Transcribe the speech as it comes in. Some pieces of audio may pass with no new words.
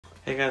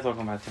Hey guys,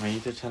 welcome back to my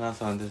YouTube channel.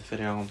 So in this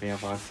video, I'm going to be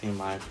unboxing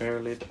my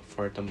fairyloot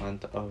for the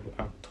month of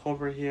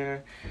October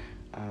here.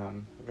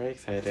 Very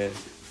excited.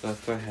 So let's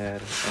go ahead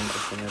and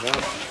open it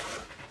up.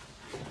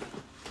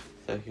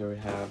 So here we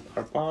have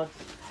our box.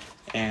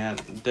 And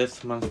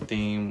this month's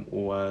theme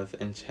was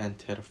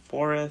Enchanted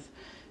Forest.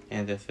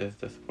 And this is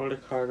the spoiler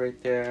card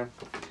right there.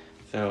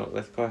 So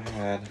let's go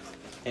ahead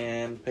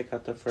and pick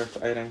out the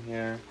first item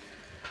here,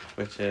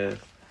 which is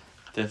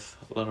this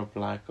little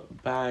black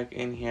bag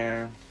in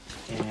here.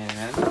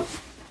 And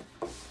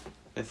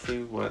let's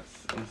see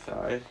what's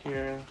inside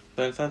here.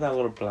 So inside that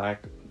little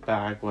black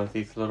bag was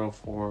these little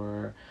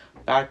 4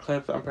 bag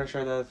clips. I'm pretty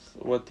sure that's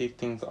what these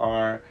things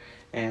are,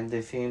 and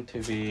they seem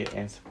to be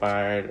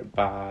inspired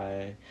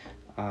by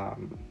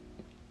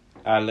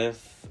Alice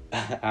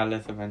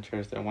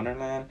Adventures in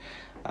Wonderland.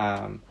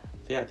 So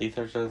yeah, these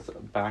are just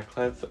bag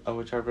clips,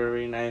 which are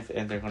very nice,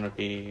 and they're gonna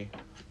be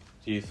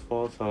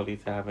useful. So at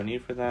least I have a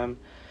need for them.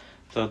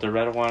 So the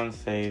red one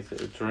says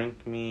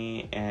drink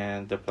me,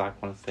 and the black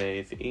one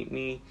says eat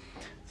me.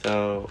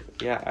 So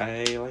yeah,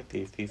 I like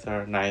these. These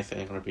are nice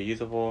and gonna be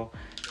usable.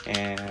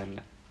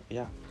 And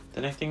yeah, the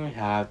next thing we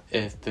have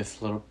is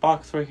this little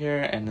box right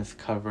here, and it's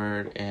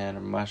covered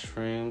in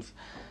mushrooms.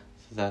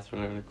 So that's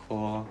really, really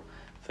cool.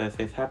 So it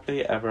says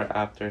happily ever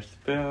after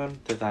spoon,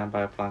 designed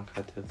by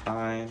Blanca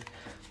Design.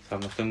 So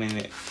I'm assuming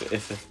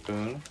it's a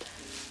spoon.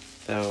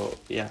 So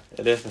yeah,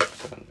 it is a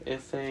spoon.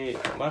 It's a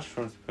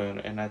mushroom spoon,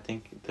 and I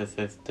think this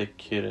is the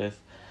cutest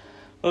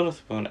little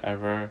spoon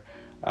ever.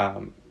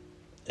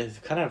 It's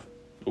kind of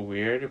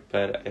weird,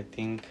 but I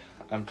think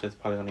I'm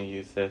just probably gonna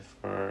use this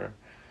for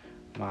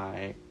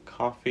my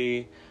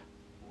coffee.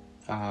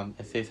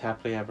 It says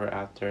happily ever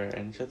after,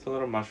 and just a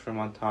little mushroom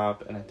on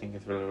top, and I think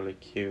it's really, really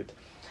cute.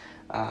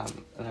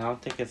 And I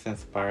don't think it's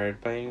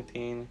inspired by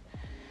anything.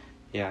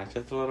 Yeah,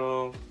 just a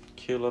little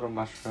cute little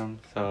mushroom.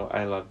 So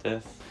I love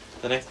this.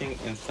 The next thing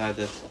inside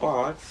this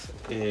box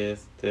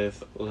is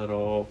this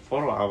little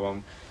photo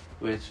album,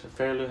 which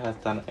fairyloot has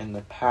done in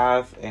the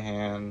past,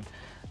 and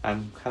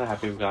I'm kind of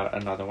happy we got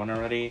another one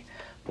already.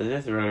 But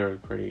this is really, really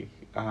pretty.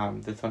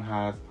 This one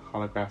has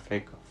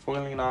holographic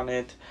foiling on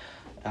it,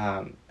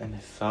 and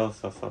it's so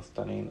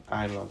stunning.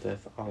 I love this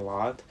a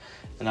lot,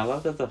 and I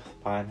love that the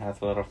spine has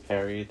a little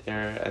fairy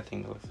there. I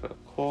think it looks really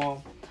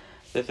cool.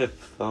 This is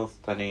so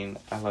stunning.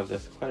 I love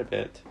this quite a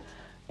bit.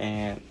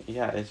 And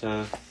yeah, it's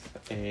just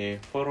a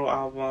photo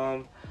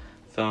album.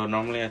 So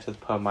normally I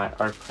just put my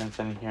art prints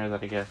in here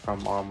that I get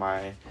from all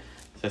my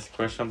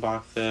subscription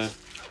boxes,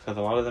 because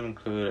a lot of them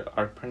include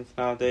art prints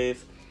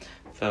nowadays.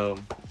 So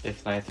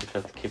it's nice to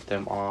just keep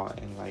them all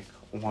in like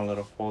one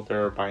little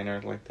folder or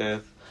binder like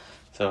this.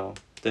 So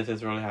this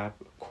is really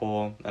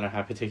cool, and I'm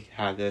happy to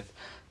have this.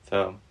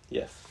 So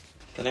yes.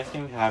 The next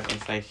thing we have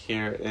inside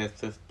here is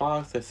this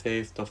box that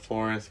says the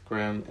Forest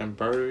Grim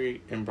embroidery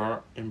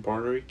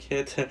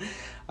kit,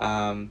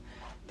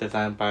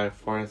 designed by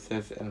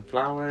Forests and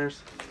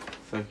Flowers.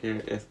 So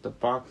here is the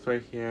box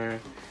right here,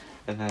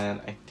 and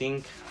then I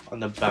think on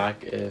the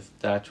back is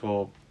the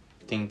actual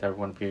thing that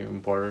we're going to be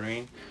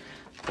embroidering.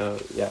 So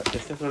yeah,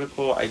 this is really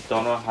cool. I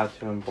don't know how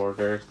to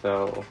embroider,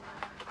 so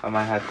I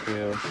might have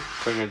to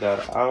figure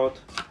that out.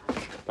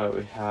 But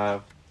we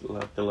have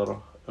like the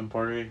little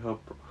embroidery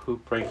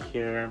hoop right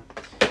here,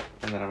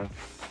 and then on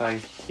the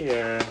side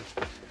here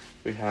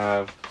we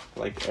have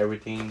like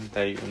everything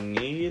that you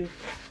need.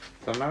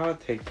 So I'm not gonna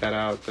take that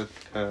out just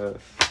because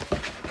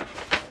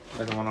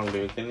I don't want to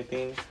lose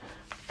anything.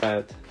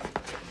 But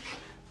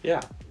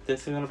yeah,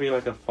 this is gonna be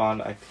like a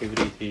fun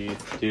activity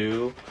to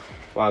do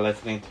while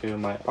listening to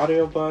my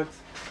audiobooks.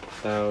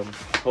 So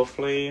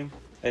hopefully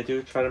I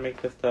do try to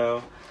make this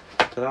though,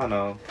 because I don't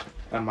know,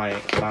 I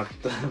might not.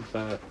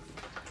 But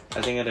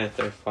I think it is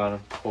a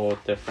fun, cool,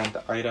 different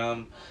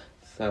item.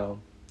 So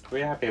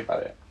we're happy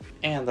about it.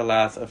 And the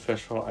last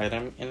official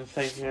item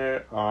inside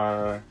here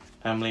are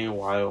Emily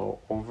Wild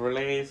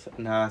overlays.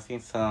 Now I've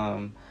seen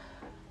some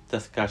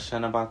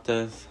discussion about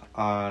this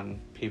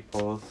on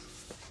people's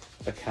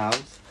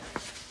accounts,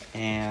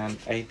 and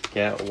I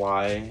get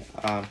why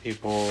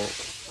people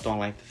don't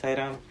like this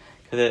item,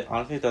 because it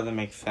honestly doesn't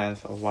make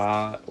sense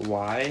why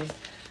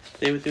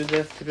they would do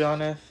this, to be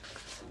honest.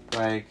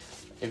 Like,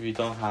 if you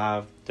don't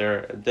have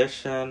their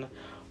edition,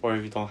 or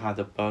if you don't have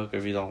the book, or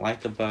if you don't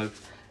like the book,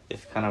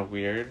 it's kind of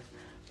weird.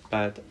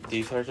 But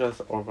these are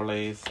just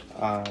overlays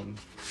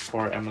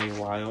for Emily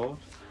Wild,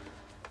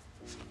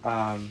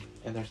 and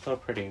they're so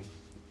pretty.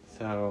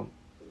 So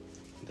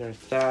there's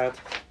that.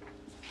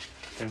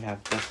 Then we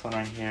have this one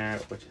right here,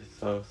 which is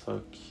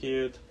so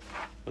cute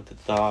with the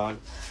dog.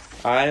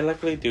 I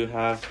luckily do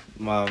have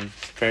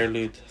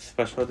fairyloot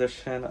special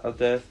edition of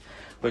this,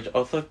 which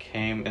also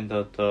came in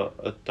the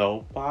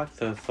adult box.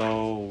 So it's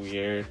so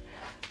weird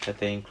that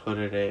they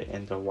included it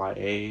in the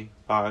YA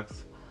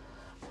box.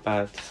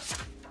 But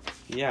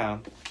yeah,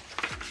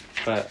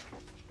 but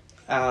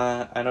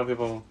I know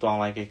people don't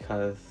like it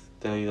because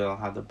they either don't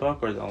have the book,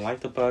 or they don't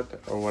like the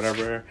book, or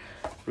whatever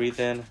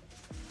reason.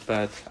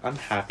 But I'm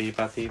happy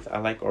about these. I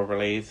like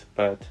overlays,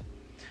 but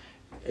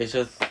it's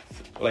just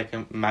like,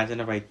 imagine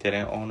if I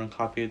didn't own a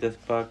copy of this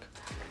book,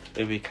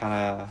 it'd be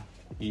kind of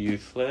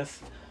useless.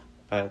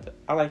 But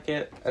I like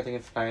it. I think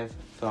it's nice,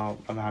 so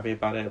I'm happy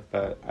about it.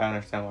 But I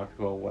understand why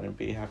people wouldn't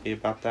be happy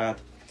about that.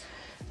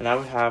 And now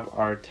we have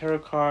our tarot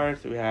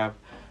cards. We have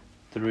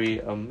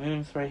 3 of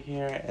moons right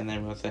here, and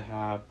then we also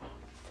have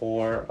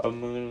 4 of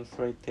moons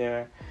right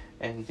there.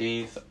 And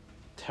these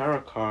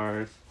tarot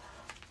cards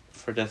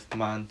for this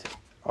month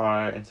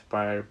are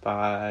inspired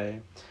by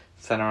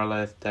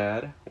Cinderella is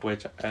Dead,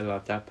 which I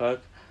love that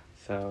book.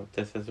 So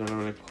this is really,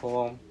 really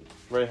cool.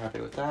 Very happy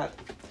with that.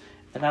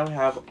 And now we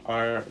have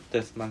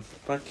this month's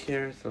book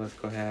here, so let's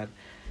go ahead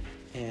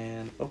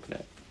and open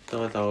it.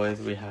 So as always,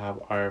 we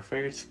have our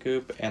fairy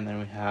scoop, and then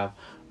we have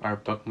our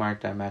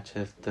bookmark that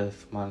matches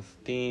this month's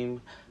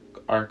theme,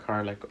 art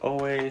card like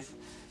always,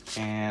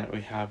 and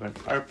we have an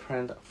art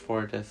print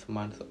for this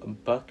month's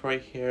book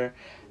right here,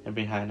 and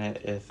behind it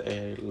is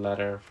a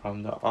letter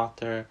from the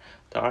author.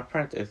 The art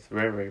print is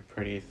very, very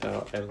pretty,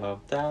 so I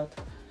love that.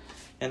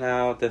 And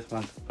now this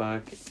month's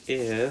book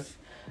is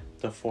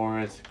The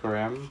Forest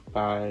Grimm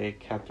by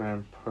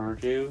Catherine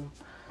Purdue.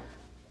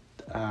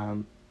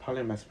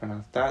 Probably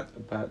mispronounced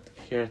that, but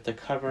here's the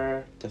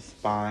cover, the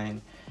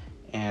spine,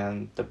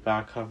 and the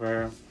back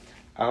cover.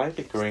 I like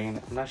the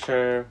green. I'm not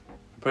sure.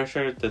 I'm pretty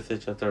sure this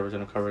is just the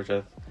original cover,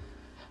 just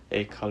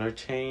a color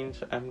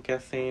change, I'm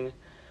guessing.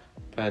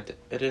 But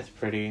it is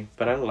pretty.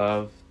 But I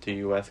love the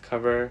US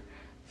cover,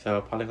 so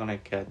I'm probably gonna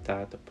get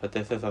that. But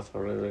this is also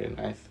really, really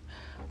nice.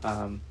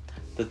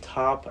 The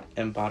top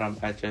and bottom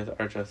edges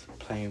are just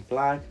plain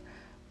black,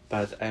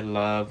 but I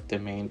love the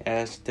main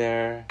edge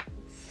there.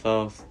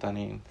 So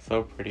stunning,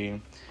 so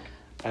pretty.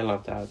 I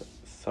love that.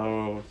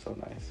 So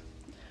nice.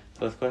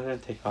 So let's go ahead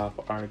and take off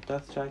our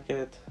dust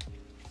jacket.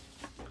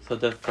 So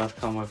this does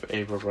come with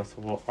a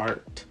reversible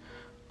art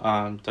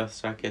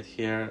dust jacket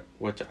here,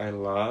 which I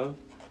love.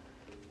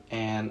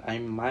 And I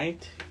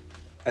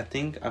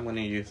think I'm going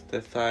to use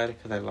this side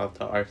because I love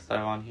the art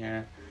style on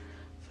here.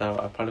 So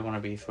I probably want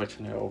to be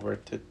switching it over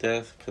to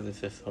this because it's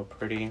just so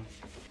pretty.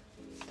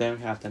 Then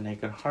we have the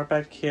naked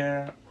hardback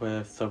here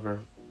with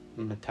silver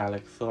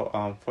metallic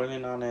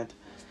foiling on it,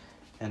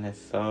 and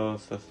it's so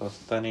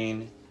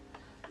stunning.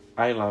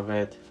 I love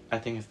it. I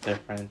think it's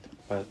different,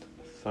 but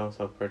so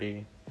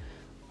pretty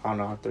on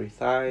all 3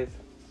 sides.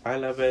 I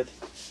love it.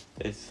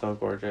 It's so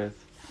gorgeous.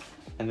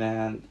 And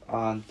then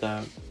on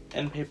the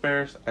end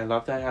papers, I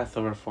love that it has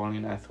silver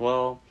foiling as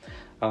well.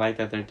 I like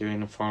that they're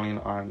doing foiling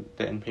on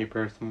the end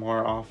papers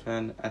more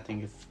often. I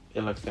think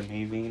it looks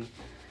amazing.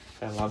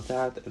 I love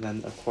that. And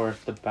then of course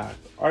the back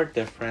are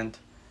different,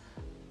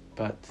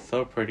 but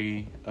so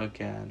pretty.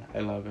 Again, I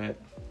love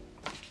it.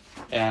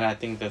 And I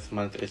think this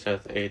month is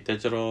just a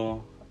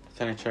digital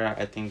signature.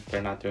 I think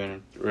they're not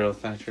doing real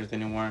signatures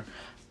anymore,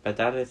 but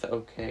that is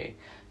okay.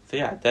 So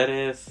yeah, that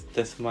is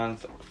this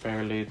month's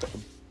fairyloot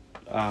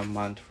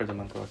month for the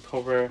month of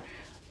October.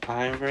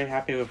 I'm very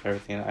happy with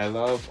everything. I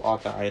love all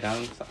the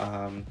items.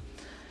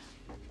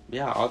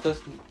 Yeah, all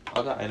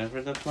the items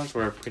for this month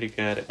were pretty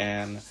good,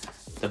 and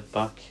the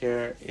book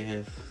here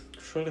is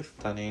truly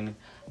stunning.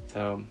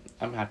 So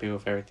I'm happy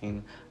with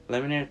everything.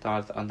 Let me know your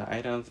thoughts on the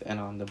items and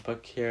on the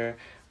book here.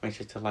 Make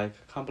sure to like,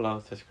 comment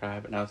below,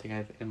 subscribe, and I'll see you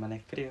guys in my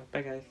next video.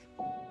 Bye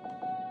guys.